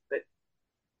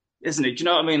 isn't it? Do you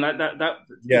know what I mean? Like that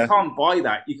you can't buy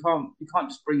that. You can't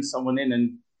just bring someone in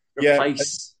and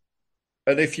replace.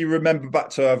 And if you remember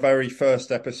back to our very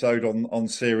first episode on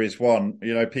Series 1,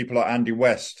 people like Andy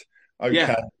West,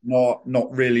 not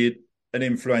really an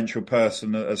influential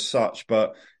person as such,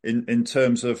 but in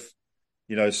terms of,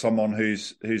 someone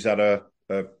who's had a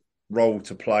role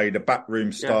to play, the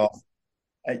backroom staff,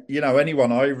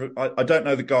 anyone. I don't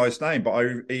know the guy's name, but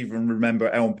I even remember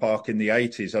Elm Park in the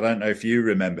 80s. I don't know if you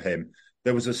remember him.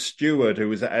 There was a steward who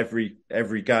was at every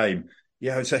game.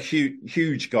 Yeah, it's a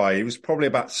huge guy. He was probably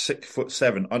about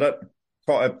 6'7".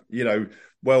 Quite a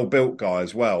well built guy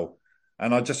as well.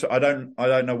 And I don't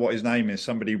know what his name is.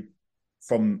 Somebody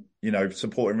from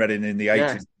supporting Reading in the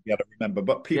 80s. You got to remember,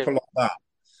 but people like that.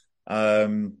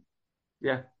 And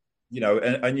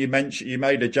you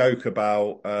made a joke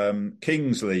about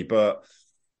Kingsley, but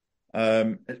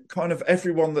kind of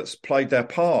everyone that's played their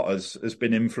part has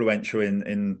been influential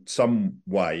in some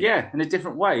way. Yeah, in a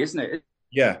different way, isn't it?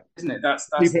 Yeah, isn't it? That's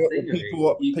people, the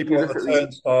thing. People at the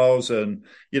turnstiles, and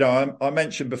I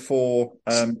mentioned before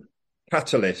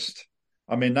Catalyst.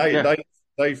 I mean,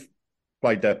 they've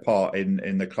played their part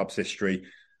in the club's history.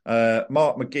 Mark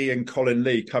McGee and Colin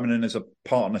Lee coming in as a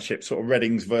partnership, sort of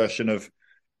Reading's version of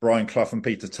Brian Clough and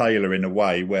Peter Taylor in a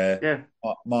way, where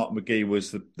Mark McGee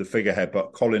was the figurehead,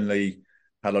 but Colin Lee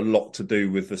had a lot to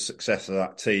do with the success of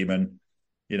that team, and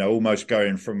almost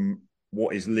going from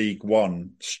what is League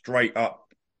One straight up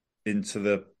into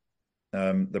the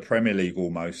Premier League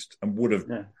almost, and would have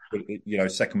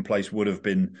second place would have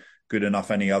been good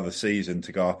enough any other season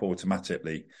to go up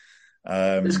automatically.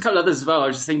 There's a couple others as well. I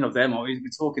was just thinking of them. We're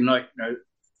talking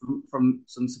from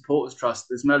some supporters trust.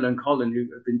 There's Mel and Colin who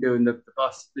have been doing the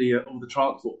bus, all the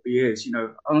transport for years.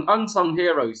 Unsung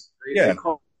heroes. They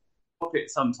cop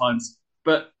it sometimes,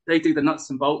 but they do the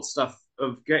nuts and bolts stuff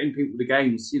of getting people to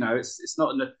games. It's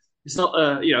not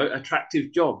a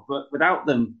attractive job, but without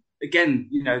them, again,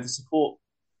 the support,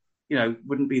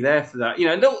 wouldn't be there for that.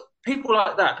 People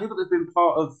like that, people that have been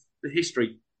part of the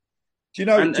history. Do you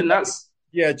know?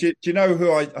 Do you know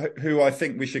who I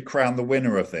think we should crown the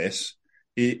winner of this?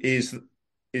 Is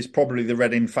probably the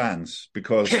Reading fans,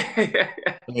 because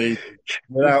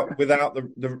without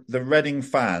the Reading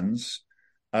fans,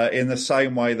 in the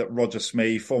same way that Roger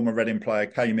Smee, former Reading player,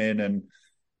 came in and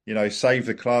saved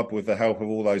the club with the help of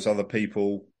all those other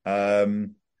people.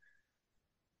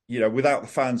 Without the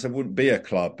fans, there wouldn't be a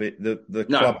club.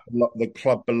 The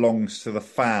club belongs to the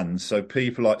fans. So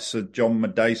people like Sir John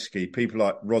Medeski, people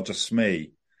like Roger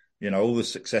Smee, all the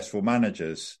successful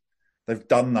managers, they've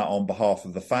done that on behalf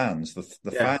of the fans.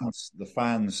 The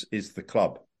fans is the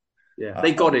club. Yeah,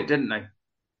 they got it, didn't they?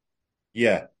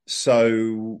 Yeah.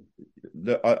 So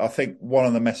I think one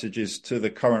of the messages to the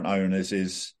current owners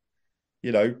is,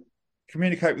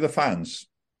 communicate with the fans.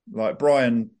 Like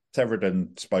Brian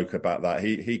Teverden spoke about that.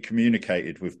 He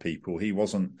communicated with people. He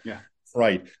wasn't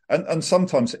afraid. And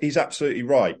sometimes he's absolutely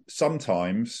right.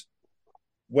 Sometimes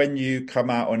when you come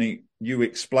out and you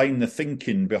explain the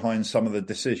thinking behind some of the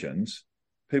decisions,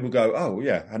 people go, oh,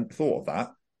 yeah, I hadn't thought of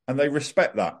that. And they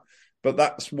respect that. But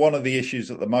that's one of the issues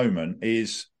at the moment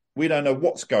is we don't know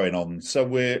what's going on. So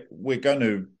we're going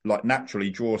to naturally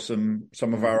draw some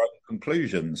of our own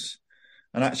conclusions.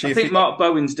 And actually, I think Mark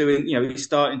Bowen's doing, he's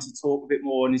starting to talk a bit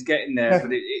more and he's getting there,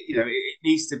 but it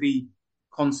needs to be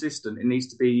consistent. It needs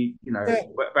to be,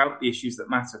 about the issues that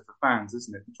matter for fans,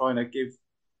 isn't it? And trying to give.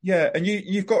 Yeah. And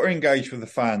you've got to engage with the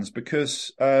fans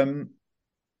because, if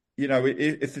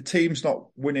the team's not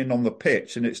winning on the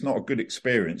pitch and it's not a good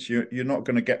experience, you're not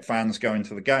going to get fans going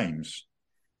to the games.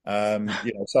 Some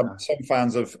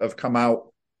fans have come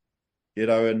out,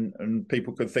 and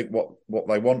people could think what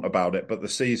they want about it, but the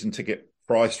season ticket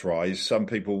price rise, some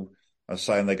people are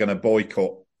saying they're going to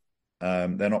boycott. They're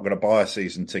not going to buy a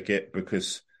season ticket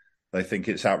because they think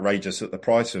it's outrageous that the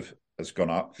price has gone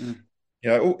up.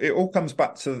 It all comes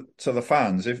back to the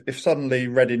fans. If suddenly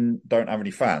Reading don't have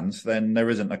any fans, then there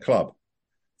isn't a club.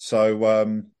 So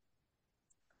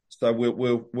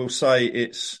we'll say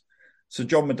it's Sir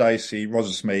John Medeski, Roger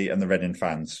Smee, and the Reading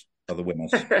fans are the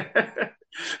winners.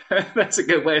 That's a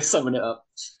good way of summing it up.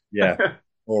 Yeah.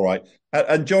 All right.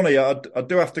 And Johnny, I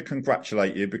do have to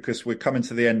congratulate you because we're coming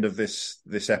to the end of this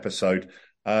episode.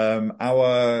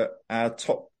 Our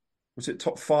top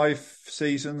five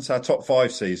seasons? Our top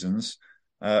 5 seasons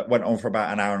went on for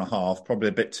about an hour and a half, probably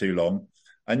a bit too long.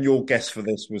 And your guess for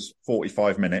this was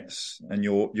 45 minutes, and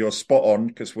you're spot on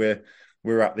because we're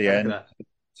at the end.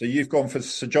 So you've gone for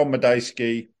Sir John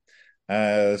Medeski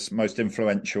as most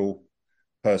influential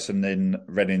person in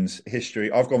Reading's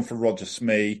history. I've gone for Roger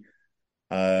Smee.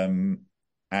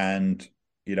 And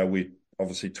we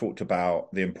obviously talked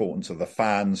about the importance of the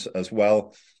fans as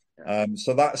well.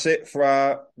 So that's it for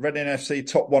our Reading FC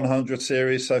Top 100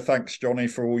 series. So thanks, Johnny,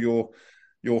 for all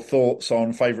your thoughts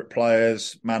on favourite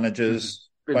players, managers.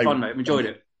 It's been fun, mate. I've enjoyed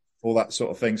it. All that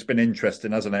sort of thing. It's been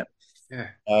interesting, hasn't it? Yeah.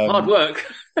 Hard work.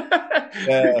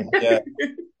 Yeah.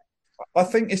 I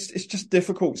think it's just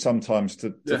difficult sometimes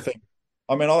to think.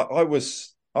 I mean, I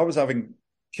was having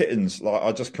kittens. Like,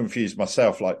 I just confused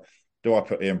myself. Like, do I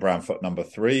put Ian Brownfoot number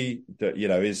 3?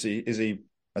 Has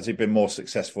he been more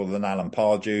successful than Alan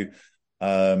Pardew?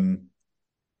 And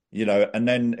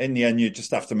then in the end, you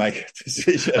just have to make a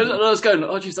decision. I was going,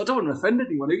 oh, geez, I don't want to offend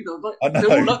anyone either.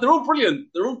 They're all brilliant.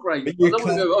 They're all great. I don't want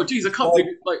to go, oh, geez, I can't believe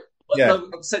it. Like,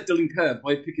 upset Dylan Kerr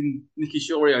by picking Nicky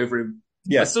Shorey over him.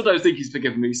 Yeah. I still don't think he's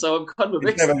forgiven me, so I'm kind of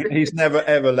he's never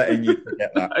ever letting you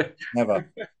forget that. No.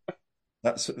 Never.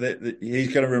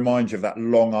 He's going to remind you of that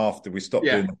long after we stopped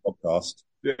doing the podcast.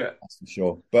 Yeah, that's for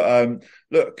sure. But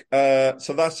look,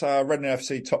 so that's our Reading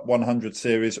FC Top 100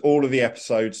 series. All of the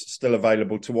episodes still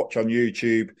available to watch on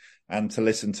YouTube and to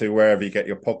listen to wherever you get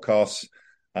your podcasts.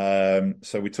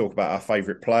 So we talk about our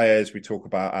favourite players. We talk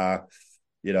about our,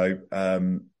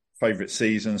 favourite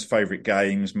seasons, favourite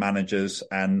games, managers,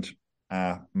 and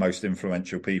our most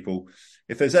influential people.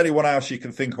 If there's anyone else you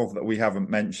can think of that we haven't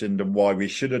mentioned and why we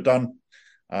should have done,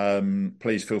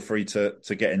 please feel free to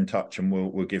get in touch and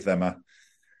we'll give them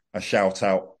a shout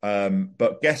out.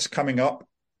 But guests coming up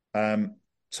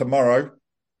tomorrow,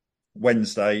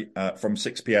 Wednesday, from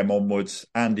 6 p.m. onwards,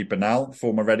 Andy Bernal,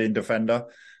 former Reading defender.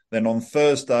 Then on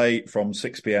Thursday from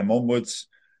 6 p.m. onwards,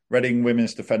 Reading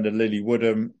women's defender Lily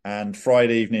Woodham, and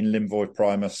Friday evening Limvoid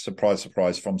Primus, surprise,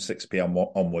 from 6 p.m.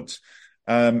 onwards.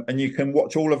 And you can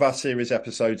watch all of our series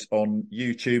episodes on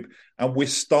YouTube. And we're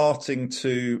starting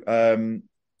to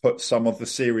put some of the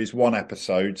Series 1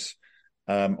 episodes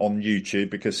on YouTube,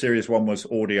 because Series 1 was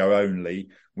audio only.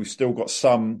 We've still got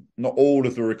some, not all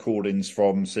of the recordings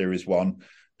from Series 1,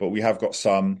 but we have got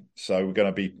some. So we're going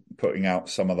to be putting out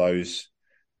some of those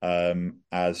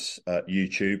as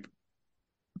YouTube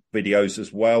videos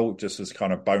as well, just as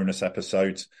kind of bonus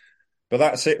episodes. But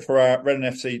that's it for our Reading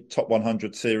FC Top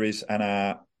 100 series and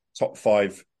our top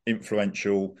 5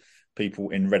 influential people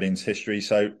in Reading's history.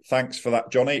 So thanks for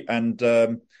that, Johnny, and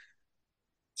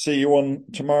see you on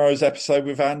tomorrow's episode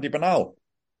with Andy Bernal.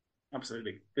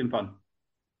 Absolutely. Been fun.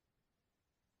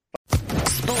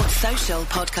 Sports Social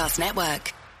Podcast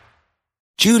Network.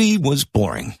 Judy was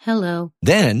boring. Hello.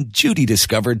 Then Judy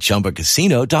discovered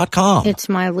ChumbaCasino.com. It's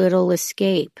my little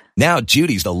escape. Now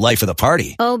Judy's the life of the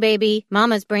party. Oh, baby,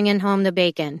 mama's bringing home the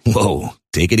bacon. Whoa,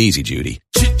 take it easy, Judy.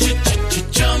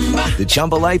 The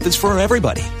Chumba life is for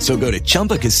everybody. So go to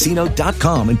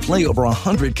ChumbaCasino.com and play over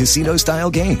 100 casino-style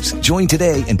games. Join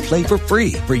today and play for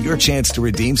free for your chance to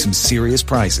redeem some serious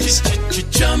prizes.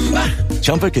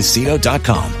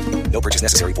 ChumbaCasino.com. No purchase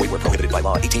necessary. Void where prohibited by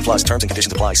law. 18+ terms and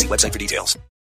conditions apply. See website for details.